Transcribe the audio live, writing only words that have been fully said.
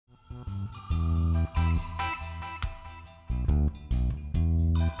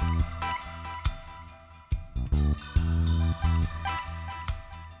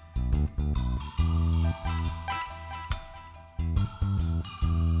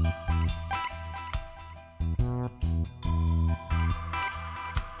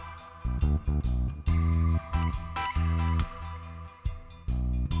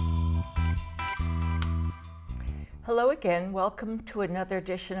Hello again. Welcome to another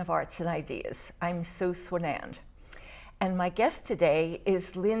edition of Arts and Ideas. I'm Sue Swinand. And my guest today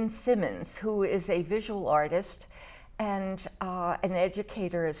is Lynn Simmons, who is a visual artist and an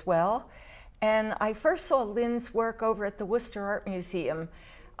educator as well. And I first saw Lynn's work over at the Worcester Art Museum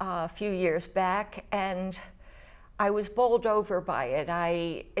a few years back, and I was bowled over by it.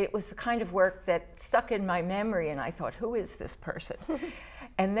 It was the kind of work that stuck in my memory, and I thought, who is this person?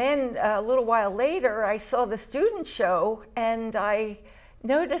 And then a little while later, I saw the student show, and I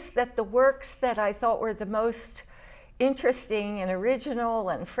noticed that the works that I thought were the most interesting and original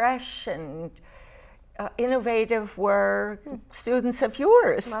and fresh and innovative were students of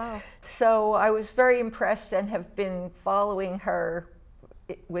yours. Wow. So I was very impressed and have been following her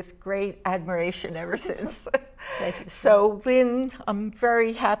with great admiration ever since. Thank you. So Lynn, I'm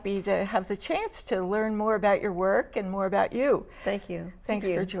very happy to have the chance to learn more about your work and more about you. Thank you. Thanks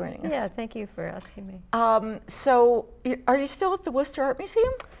for joining us. Yeah, thank you for asking me. So are you still at the Worcester Art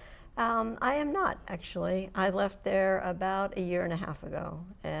Museum? I am not, actually. I left there about a year and a half ago,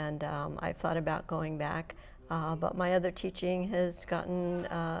 and I've thought about going back, but my other teaching has gotten,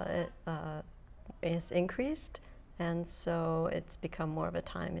 is increased, and so it's become more of a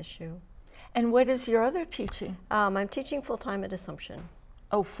time issue. And what is your other teaching? I'm teaching full-time at Assumption.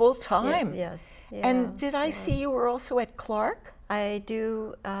 Oh, full-time? Yes. Yeah, And did I see you were also at Clark? I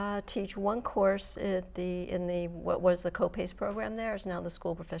do teach one course at what was the co-PACE program there is now the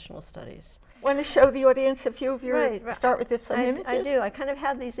School of Professional Studies. Want to show the audience a few of your, Right. start with some images? I do. I kind of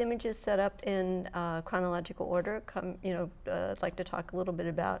have these images set up in chronological order. I'd like to talk a little bit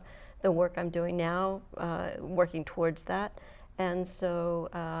about the work I'm doing now, working towards that. And so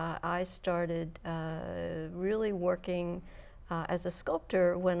I started really working as a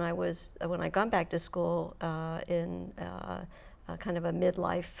sculptor when I gone back to school in kind of a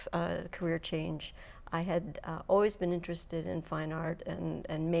midlife career change. I had always been interested in fine art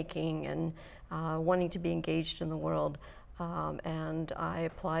and making and wanting to be engaged in the world. And I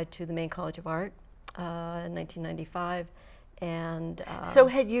applied to the Maine College of Art in 1995. And so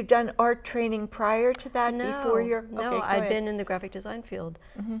had you done art training prior to that? No, before your no, okay, I'd been in the graphic design field,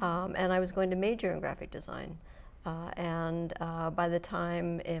 and I was going to major in graphic design. By the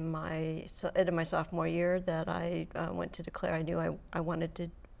time in my sophomore year that I went to declare, I knew I wanted to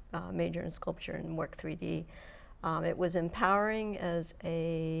major in sculpture and work 3D. It was empowering as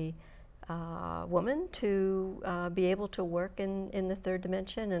a woman to be able to work in the third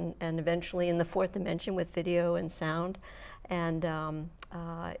dimension and eventually in the fourth dimension with video and sound. And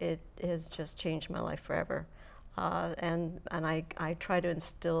it has just changed my life forever. And I try to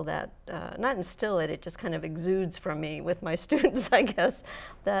instill that, not instill it, it just kind of exudes from me with my students, I guess,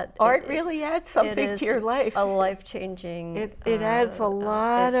 that art really adds something to your life. A life-changing It adds a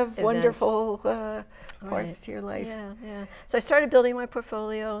lot of wonderful parts to your life. Yeah, yeah. So I started building my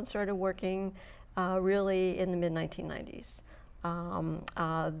portfolio and started working really in the mid-1990s.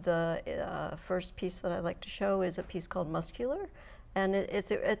 The first piece that I'd like to show is a piece called Muscular, and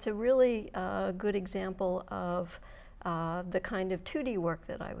it's a really good example of the kind of 2D work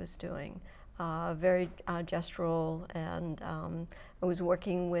that I was doing, very gestural, and I was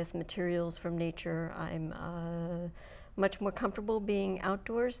working with materials from nature. I'm much more comfortable being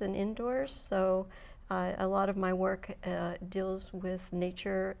outdoors than indoors, so a lot of my work deals with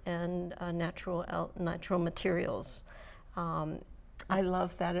nature and natural materials. I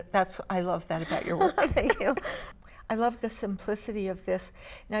love that. I love that about your work. Thank you. I love the simplicity of this.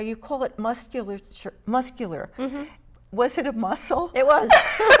 Now you call it muscular. Mm-hmm. Was it a muscle? It was.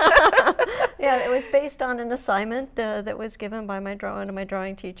 Yeah, it was based on an assignment that was given by one of my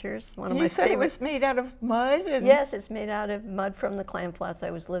drawing teachers. You said it was made out of mud? Yes, it's made out of mud from the Clam Flats.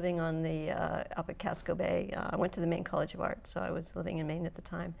 I was living on up at Casco Bay. I went to the Maine College of Art, so I was living in Maine at the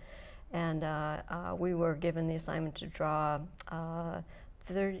time. And we were given the assignment to draw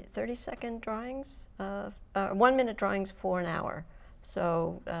 30-second drawings, 1-minute drawings for an hour.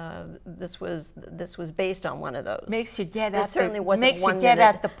 So this was based on one of those. Makes you get at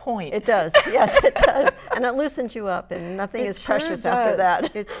the point. It does. Yes, it does. And it loosens you up, and nothing is precious after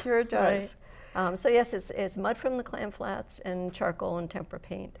that. It sure does. Right. So yes, it's mud from the Clam Flats and charcoal and tempera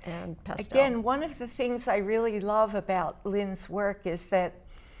paint and pastel. Again, one of the things I really love about Lynn's work is that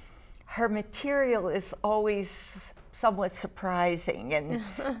her material is always somewhat surprising and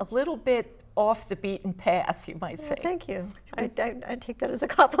a little bit off the beaten path, you might say. Thank you. I take that as a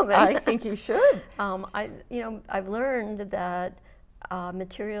compliment. I think you should. I've learned that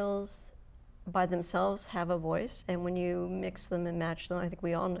materials by themselves have a voice, and when you mix them and match them, I think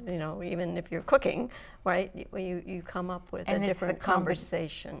we all, you know, even if you're cooking, right, you come up with and a different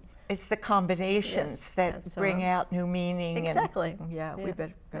conversation. It's the combinations Yes, that bring out new meaning. Exactly. And, yeah, we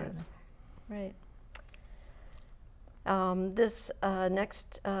better go to that. Right. This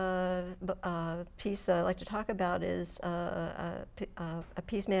next piece that I like to talk about is a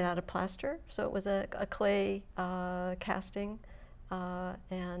piece made out of plaster. So it was a clay casting,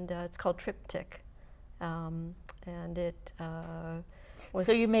 and it's called Triptych. And it was...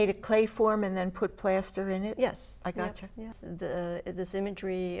 So you made a clay form and then put plaster in it? Yes. I gotcha. Yep, yes. This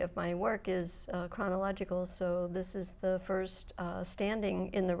imagery of my work is chronological, so this is the first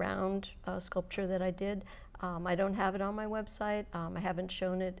standing in the round sculpture that I did. I don't have it on my website. I haven't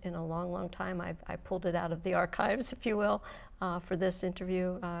shown it in a long, long time. I pulled it out of the archives, if you will, for this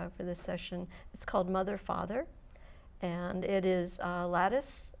interview, for this session. It's called Mother, Father, and it is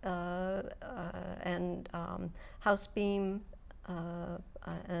lattice and house beam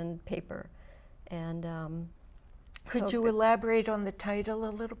and paper. And could you elaborate on the title a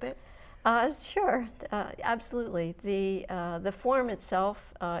little bit? Sure, absolutely. The form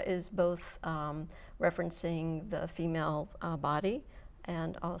itself is both referencing the female body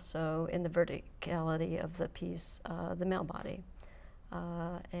and also in the verticality of the piece, the male body.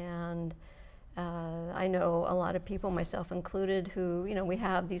 And I know a lot of people, myself included, who, you know, we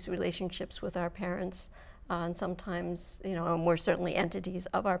have these relationships with our parents, and sometimes, you know, and we're certainly entities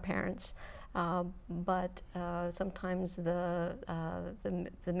of our parents. But sometimes the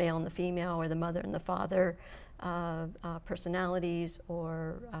male and the female, or the mother and the father, personalities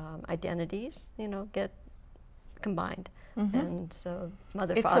or identities, you know, get combined. Mm-hmm. And so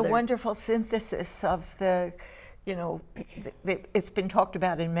mother, it's father. It's a wonderful synthesis of the, you know, it's been talked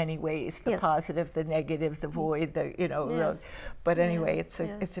about in many ways, the yes. positive, the negative, the void, the, you know, yes. But anyway,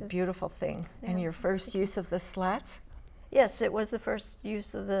 yeah. it's a beautiful thing. Yeah. And your first use of the slats? Yes, it was the first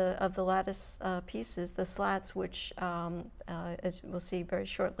use of the lattice pieces, the slats, which, as we'll see very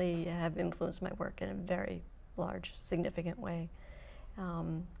shortly, have influenced my work in a very large, significant way.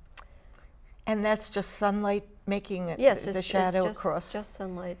 And that's just sunlight making it, yes, the shadow it's across? Just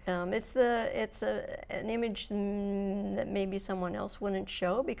sunlight. It's an image that maybe someone else wouldn't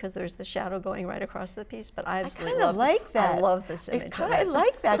show because there's the shadow going right across the piece. But I absolutely kind of like that. I love this image. I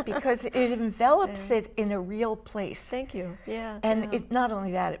like that because it envelops it in a real place. Thank you. Yeah. And it not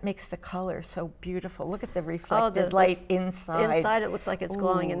only that, it makes the color so beautiful. Look at the reflected light inside. Inside, it looks like it's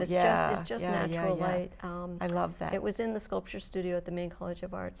glowing, and it's just natural light. I love that. It was in the sculpture studio at the Maine College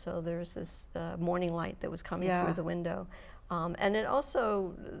of Art, so there's this morning light that was coming through the window. And it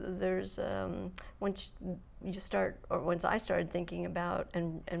also, there's, once I started thinking about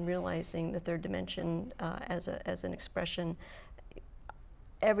and realizing the third dimension as an expression,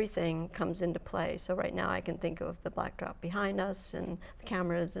 everything comes into play. So right now I can think of the backdrop behind us and the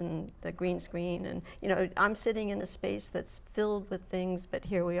cameras and the green screen, and, you know, I'm sitting in a space that's filled with things, but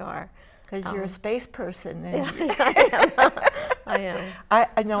here we are. Because you're a space person. And I am.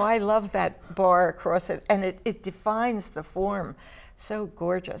 I know, I love that bar across it, and it defines the form. So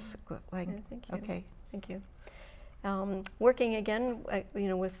gorgeous. Like, thank you. Okay. Thank you. Working again, you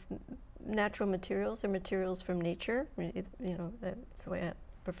know, with natural materials or materials from nature, you know, that's the way I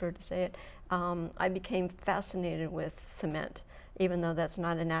prefer to say it. I became fascinated with cement, even though that's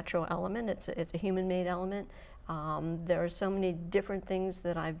not a natural element, it's a human-made element. There are so many different things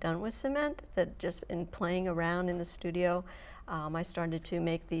that I've done with cement that just in playing around in the studio, I started to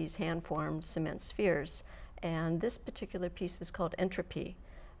make these hand-formed cement spheres. And this particular piece is called Entropy.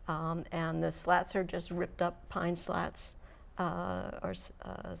 And the slats are just ripped up pine slats or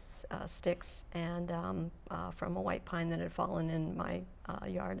sticks and from a white pine that had fallen in my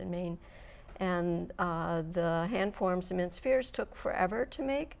yard in Maine. And the hand-formed cement spheres took forever to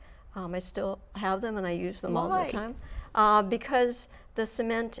make. I still have them and I use them all the time because the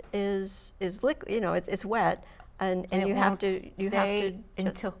cement is liquid. You know, it's wet, and you have to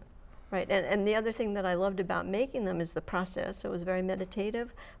until. Right, and the other thing that I loved about making them is the process. It was very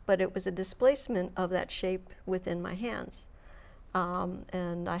meditative, but it was a displacement of that shape within my hands.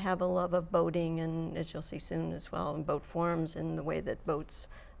 And I have a love of boating, and as you'll see soon as well, in boat forms and the way that boats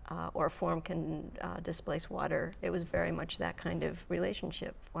or form can displace water. It was very much that kind of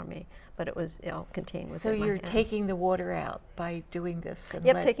relationship for me, but it was all contained within my hands. So you're taking the water out by doing this? And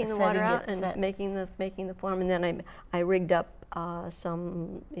taking the water out and making the form, and then I rigged up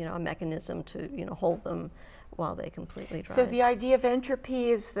some, you know, a mechanism to, you know, hold them while they completely dry. So the idea of entropy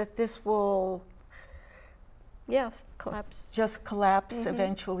is that this will Yes, collapse. Just collapse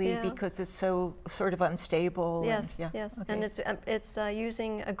eventually because it's so sort of unstable. Yes, and, yes, okay. and it's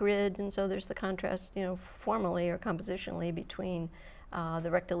using a grid, and so there's the contrast, formally or compositionally between the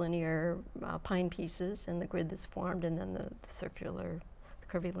rectilinear pine pieces and the grid that's formed, and then the circular,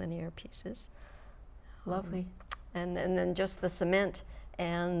 curvilinear pieces. Lovely. And then just the cement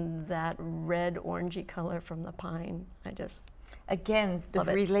and that red orangey color from the pine. I just again the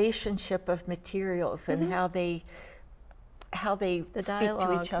relationship of materials and how they the speak dialogue,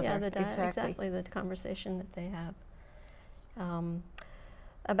 to each other. Yeah, exactly the conversation that they have.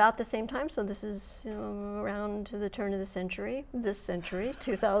 About the same time, so this is around the turn of the century, this century,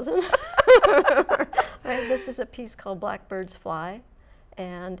 2000. Right, this is a piece called Blackbirds Fly,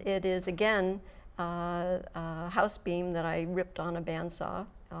 and it is again a house beam that I ripped on a bandsaw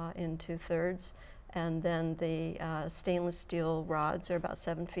in 2/3, and then the stainless steel rods are about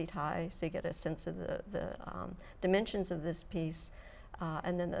 7 feet high, so you get a sense of the dimensions of this piece.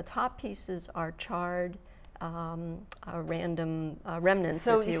 And then the top pieces are charred, random remnants,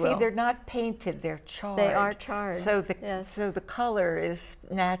 so if you you will. see, they're not painted; they're charred. They are charred. So the color is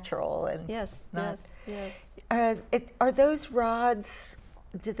natural and yes, not, yes. Are those rods?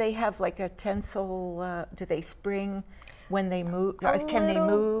 Do they have like a tensile? Do they spring when they move? Can they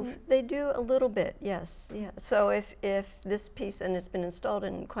move? They do a little bit, yes. Yeah. So if this piece, and it's been installed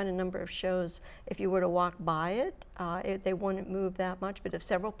in quite a number of shows, if you were to walk by it, they wouldn't move that much. But if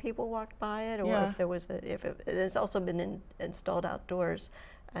several people walked by it, or if there was it's also been installed outdoors,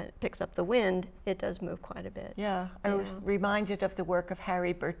 it picks up the wind, it does move quite a bit. Yeah, I was reminded of the work of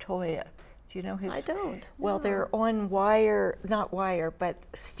Harry Bertoia. Do you know his? I don't. Well, no. they're on wire, not wire, but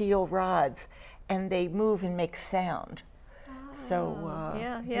steel rods, and they move and make sound. So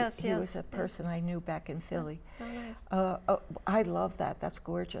he was a person I knew back in Philly. Oh, nice. I love that. That's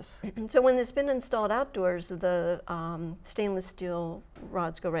gorgeous. So when it's been installed outdoors, the stainless steel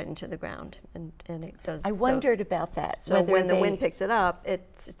rods go right into the ground, and it does. I wondered about that. So when the wind picks it up,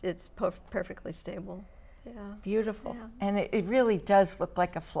 it's perfectly stable. Yeah. Beautiful. Yeah. And it really does look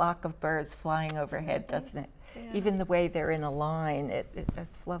like a flock of birds flying overhead, doesn't it? Yeah. Even the way they're in a line,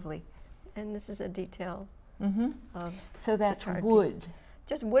 it's lovely. And this is a detail. So that's charred wood. Pieces.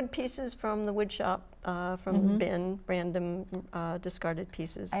 Just wood pieces from the wood shop, from the bin, random discarded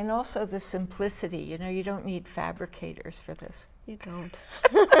pieces. And also the simplicity. You don't need fabricators for this. You don't.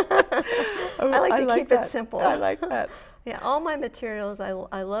 I like to keep it simple. I like that. Yeah, all my materials,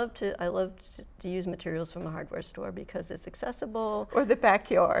 I love to use materials from the hardware store because it's accessible. Or the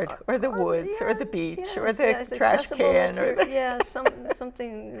backyard, or the woods, or the beach, or the trash can.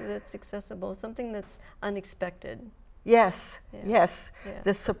 Something that's accessible, something that's unexpected. Yes, yes.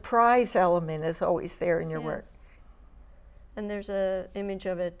 The surprise element is always there in your work. And there's an image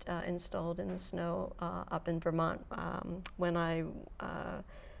of it installed in the snow up in Vermont when I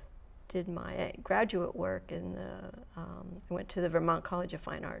did my graduate work I went to the Vermont College of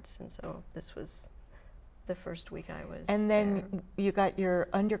Fine Arts, and so this was the first week I was And then you got your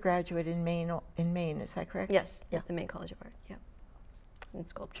undergraduate in Maine, is that correct? Yes, at the Maine College of Art, yeah, in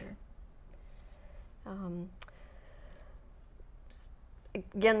sculpture.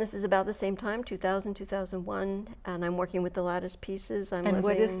 Again, this is about the same time, 2000, 2001, and I'm working with the lattice pieces. And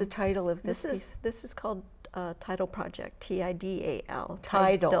what is the title of this piece? This is called Tidal Project, T-I-D-A-L.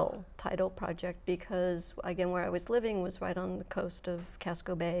 Tidal. Tidal Project, because, again, where I was living was right on the coast of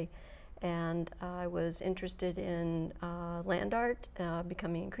Casco Bay, and I was interested in land art,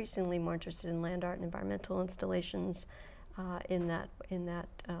 becoming increasingly more interested in land art and environmental installations in that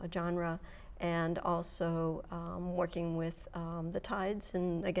genre. And also working with the tides,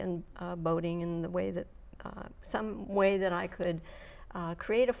 and again boating in the way that some way that I could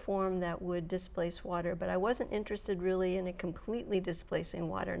create a form that would displace water, but I wasn't interested really in it completely displacing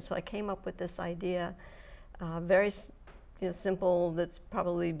water, and so I came up with this idea, very simple, that's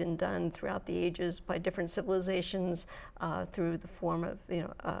probably been done throughout the ages by different civilizations through the form of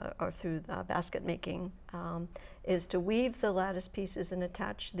or through basket making. Is to weave the lattice pieces and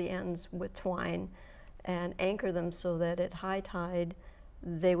attach the ends with twine and anchor them so that at high tide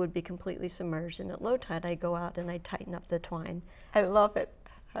they would be completely submerged, and at low tide I go out and I tighten up the twine. I love it.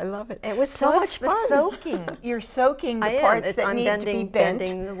 I love it. It was so much fun. The soaking. You're soaking the parts that need to be bent.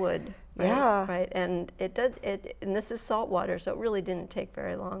 Bending the wood. Right, yeah. Right. And and this is salt water, so it really didn't take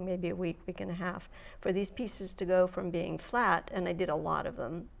very long, maybe a week, week and a half, for these pieces to go from being flat, and I did a lot of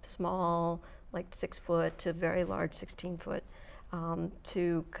them, small, like 6 foot, to very large, 16 foot,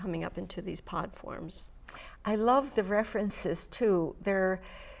 to coming up into these pod forms. I love the references too. They're,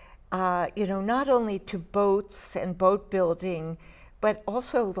 not only to boats and boat building, but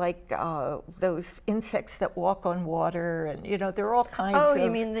also like those insects that walk on water, and you know, there are all kinds of. Oh, you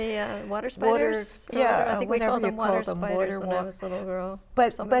mean the water spiders? Yeah, I think we called them water spiders water when I was a little girl.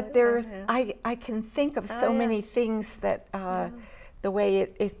 But like there's that, yeah. I can think of so many things that the way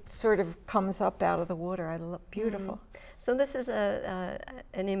it sort of comes up out of the water. I love beautiful. So this is an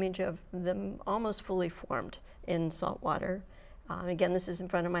image of them almost fully formed in salt water. Again, this is in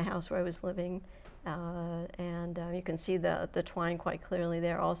front of my house where I was living. And you can see the twine quite clearly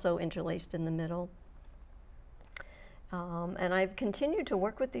there, also interlaced in the middle. And I've continued to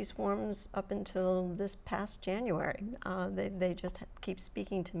work with these forms up until this past January. They just keep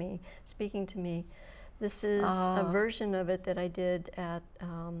speaking to me. This is a version of it that I did at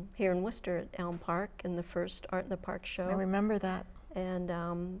here in Worcester at Elm Park in the first Art in the Park show. I remember that. And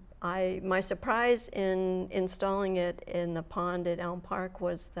my surprise in installing it in the pond at Elm Park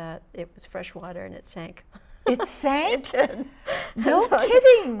was that it was freshwater and it sank. It sank? It did. No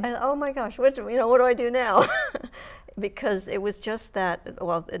kidding. Oh my gosh, what do I do now? Because it was just that,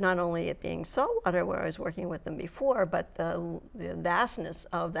 well, not only it being saltwater where I was working with them before, but the vastness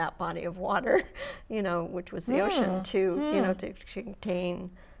of that body of water, you know, which was the ocean, to contain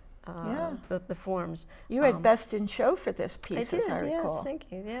the forms. You had Best in Show for this piece, as I recall. Yes,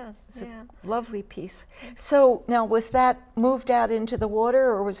 thank you, yes. It's a lovely piece. So now, was that moved out into the water,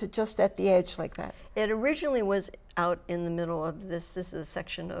 or was it just at the edge like that? It originally was out in the middle of this. This is a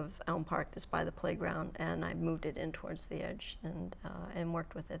section of Elm Park that's by the playground, and I moved it in towards the edge and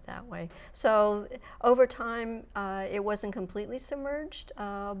worked with it that way. So over time, it wasn't completely submerged,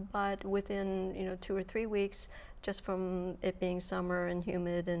 but within 2 or 3 weeks, just from it being summer and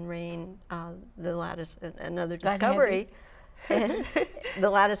humid and rain, the lattice, another discovery, and the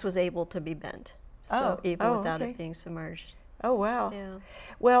lattice was able to be bent. So even without it being submerged. Oh, wow. Yeah.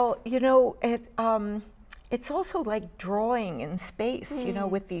 Well, you know, it's also like drawing in space, you know,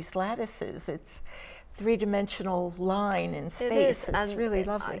 with these lattices. It's three-dimensional line in space. It's really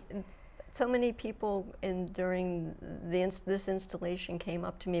lovely. So many people during this installation came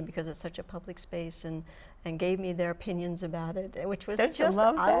up to me because it's such a public space and gave me their opinions about it, which was I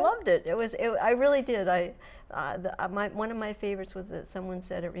loved it. I really did. One of my favorites was that someone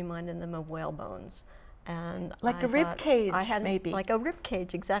said it reminded them of whale bones. And like a rib cage, maybe. Like a rib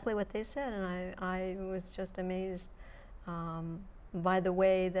cage, exactly what they said. And I was just amazed by the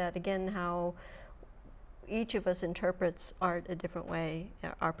way that, again, how each of us interprets art a different way,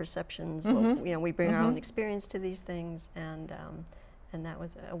 our perceptions. Well, we bring our own experience to these things, and that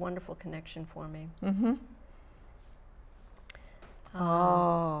was a wonderful connection for me.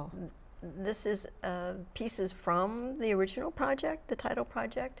 This is pieces from the original project, the title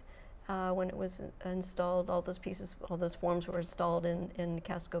project. When it was installed, all those forms were installed in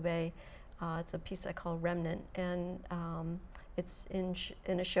Casco Bay. It's a piece I call Remnant, and it's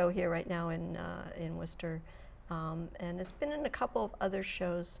in a show here right now in Worcester, and it's been in a couple of other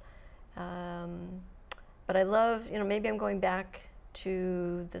shows. But I love, maybe I'm going back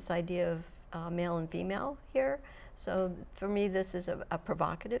to this idea of male and female here. So for me, this is a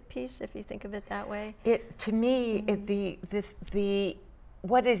provocative piece, if you think of it that way. To me,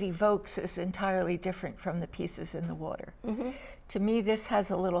 what it evokes is entirely different from the pieces in the water. To me, this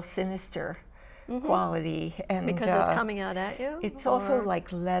has a little sinister quality, and because it's coming out at you. It's also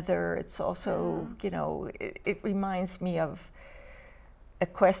like leather. It's also, it reminds me of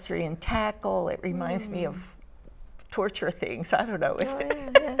equestrian tackle. It reminds me of torture things. I don't know.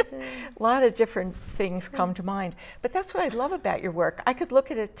 A lot of different things come to mind. But that's what I love about your work. I could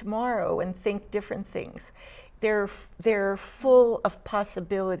look at it tomorrow and think different things. They're full of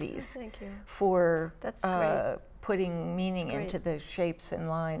possibilities for putting meaning into the shapes and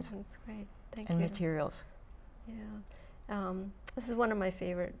lines. That's great. Thank and you. materials. Yeah, this is one of my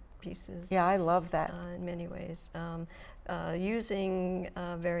favorite pieces. Yeah, I love that. In many ways. Using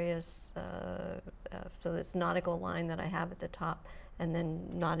various, so this nautical line that I have at the top, and then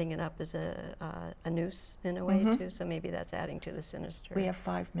knotting it up as a noose in a way too, so maybe that's adding to the sinister. We have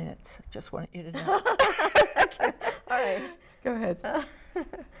 5 minutes, just want you to know. All right. Go ahead.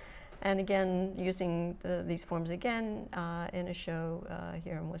 And again, using these forms again in a show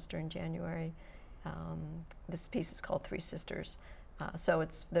here in Worcester in January. This piece is called Three Sisters. So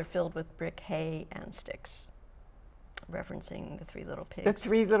they're filled with brick, hay, and sticks, referencing the three little pigs. The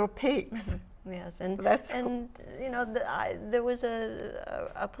three little pigs. Yes, and that's cool. There was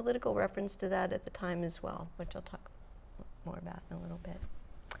a political reference to that at the time as well, which I'll talk more about in a little bit.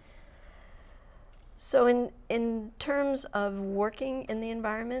 So in terms of working in the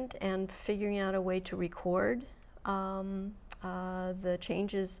environment and figuring out a way to record the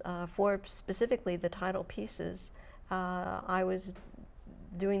changes for specifically the title pieces, I was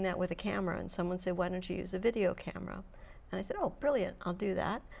doing that with a camera, and someone said, why don't you use a video camera? And I said, oh, brilliant, I'll do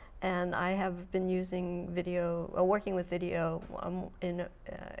that. And I have been using video, working with video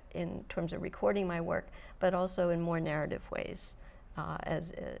in terms of recording my work, but also in more narrative ways,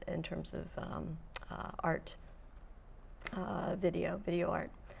 in terms of art, video art.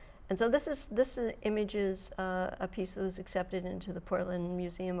 And so this image is a piece that was accepted into the Portland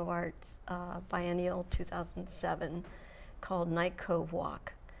Museum of Art's Biennial 2007, called Night Cove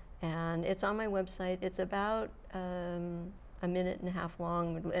Walk. And it's on my website. It's about a minute and a half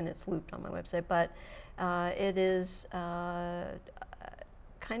long, and it's looped on my website, but it is kind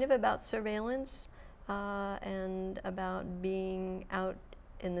of about surveillance and about being out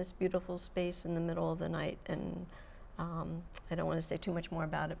in this beautiful space in the middle of the night. And I don't want to say too much more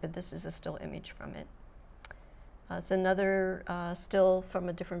about it, but this is a still image from it. It's another still from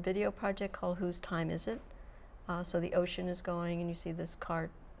a different video project called Whose Time Is It? So the ocean is going, and you see this cart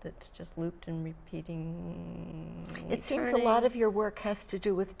that's just looped and repeating. It seems a lot of your work has to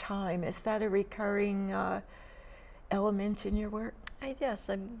do with time. Is that a recurring element in your work? Yes,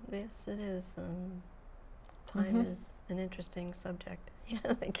 yes, it is. Time is an interesting subject.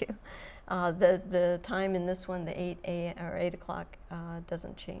 Yeah, thank you. The time in this one, the 8 o'clock,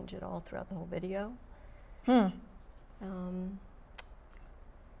 doesn't change at all throughout the whole video.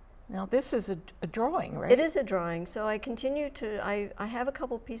 Now this is a drawing, right? It is a drawing. So I continue to, I have a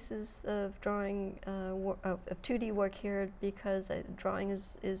couple pieces of drawing, of 2D work here, because drawing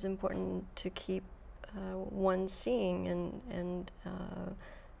is important to keep one seeing and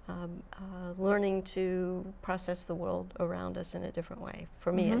learning to process the world around us in a different way,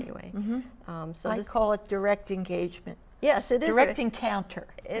 for me anyway. So I call it direct engagement. Yes, it is. Direct encounter.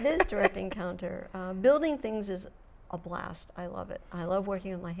 It is direct encounter. Building things is a blast. I love it. I love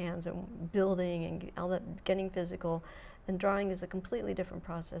working with my hands and building and all that, getting physical. And drawing is a completely different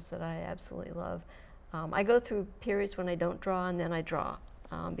process that I absolutely love. I go through periods when I don't draw, and then I draw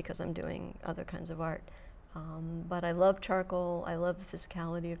because I'm doing other kinds of art. But I love charcoal. I love the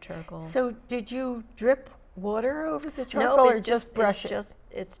physicality of charcoal. So did you drip water over the charcoal, or just brush it?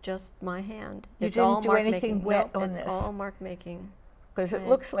 It's just my hand. You it's didn't all do anything wet on this? It's all mark making. Because it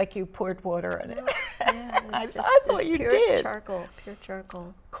looks like you poured water on it. Yeah, I thought you did. Pure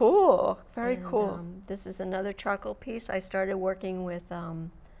charcoal. Cool, very cool. This is another charcoal piece. I started working with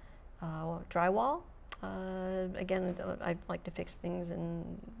drywall. Again, I like to fix things,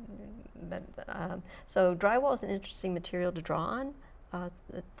 so drywall is an interesting material to draw on.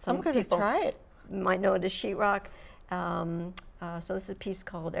 I'm going to try it. Might know it as sheetrock. So this is a piece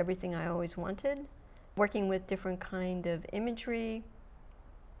called Everything I Always Wanted. Working with different kind of imagery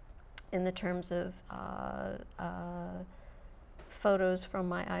in the terms of photos from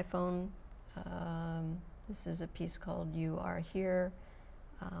my iPhone. This is a piece called You Are Here.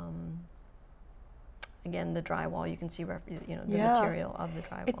 Again, the drywall, you can see the material of the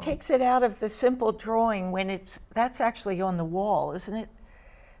drywall. It takes it out of the simple drawing when that's actually on the wall, isn't it?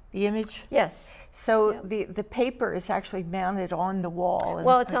 The image? Yes. So the paper is actually mounted on the wall.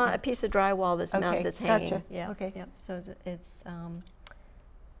 Well, it's on a piece of drywall that's mounted, that's hanging. Gotcha. Yeah. Okay. Yeah. So it's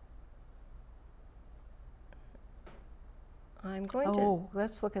I'm going to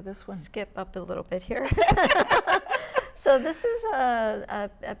let's look at this one. Skip up a little bit here. So this is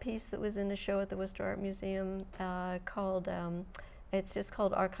a piece that was in a show at the Worcester Art Museum called, it's just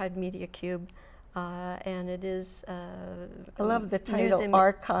called Archived Media Cube. And it is I love the title,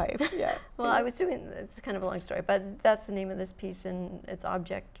 Archive. Yeah. Well, I was doing, it's kind of a long story, but that's the name of this piece, and it's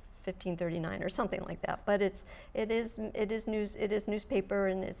Object 1539 or something like that. But it is newspaper,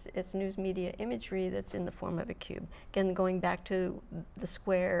 and it's news media imagery that's in the form of a cube. Again, going back to the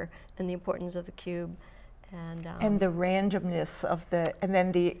square and the importance of the cube. And the randomness of and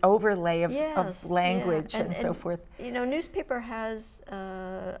then the overlay of language and so forth. You know, newspaper has,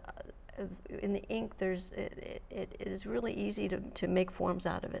 in the ink, it is really easy to make forms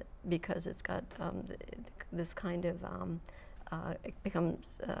out of it, because it's got this kind of, it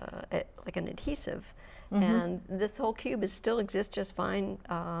becomes like an adhesive. And this whole cube still exists just fine.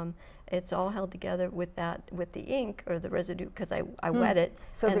 It's all held together with the ink or the residue, because I wet it.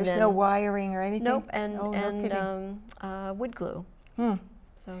 So there's no wiring or anything? Nope, and wood glue.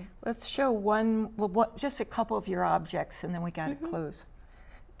 So let's show just a couple of your objects, and then we got to close.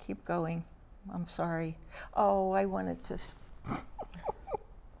 Keep going. I'm sorry. Oh, I wanted to.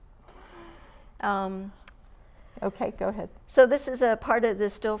 Okay, go ahead. So this is a part of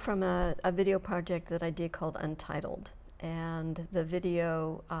this, still from a video project that I did called Untitled. And the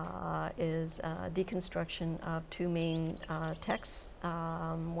video is a deconstruction of two main texts.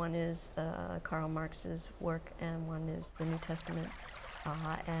 One is Karl Marx's work, and one is the New Testament.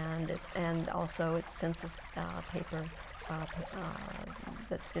 and also it's census paper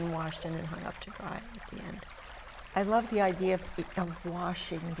that's been washed and then hung up to dry at the end. I love the idea of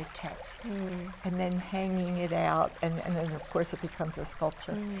washing the text and then hanging it out, and then of course it becomes a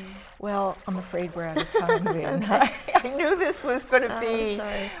sculpture. Well, I'm afraid we're out of time, Lynn. I knew this was going to be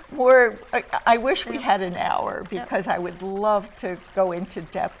more. I wish we had an hour, because I would love to go into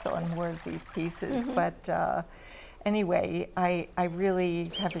depth on more of these pieces. But anyway, I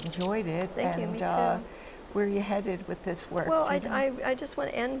really have enjoyed it. Thank you, me too. Where are you headed with this work? Well, I just want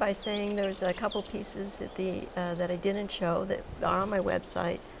to end by saying there's a couple pieces at the that I didn't show that are on my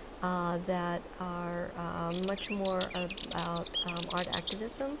website that are much more about art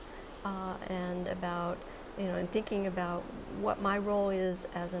activism and about, and thinking about what my role is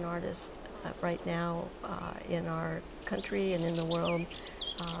as an artist right now in our country and in the world,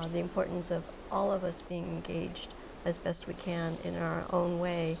 the importance of all of us being engaged as best we can in our own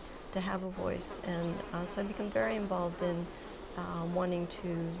way to have a voice. And so I become very involved in wanting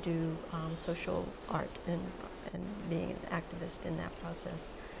to do social art and being an activist in that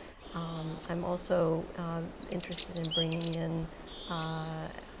process. I'm also interested in bringing in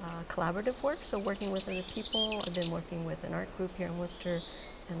collaborative work, so working with other people. I've been working with an art group here in Worcester,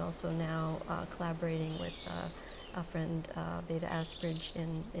 and also now collaborating with a friend, Beta Asbridge,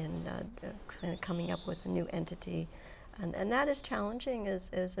 in coming up with a new entity. And that is challenging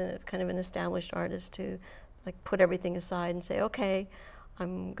as a kind of an established artist to put everything aside and say, okay,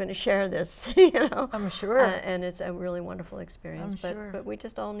 I'm going to share this, I'm sure. And it's a really wonderful experience. But we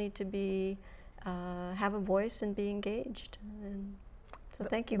just all need to be, have a voice and be engaged. And so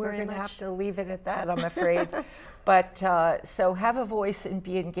thank you very much. We're going to have to leave it at that, I'm afraid. But so have a voice and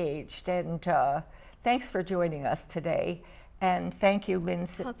be engaged. And thanks for joining us today. And thank you, Lynn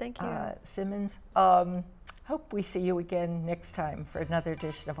Simmons. Hope we see you again next time for another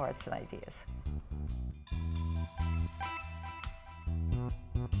edition of Arts and Ideas.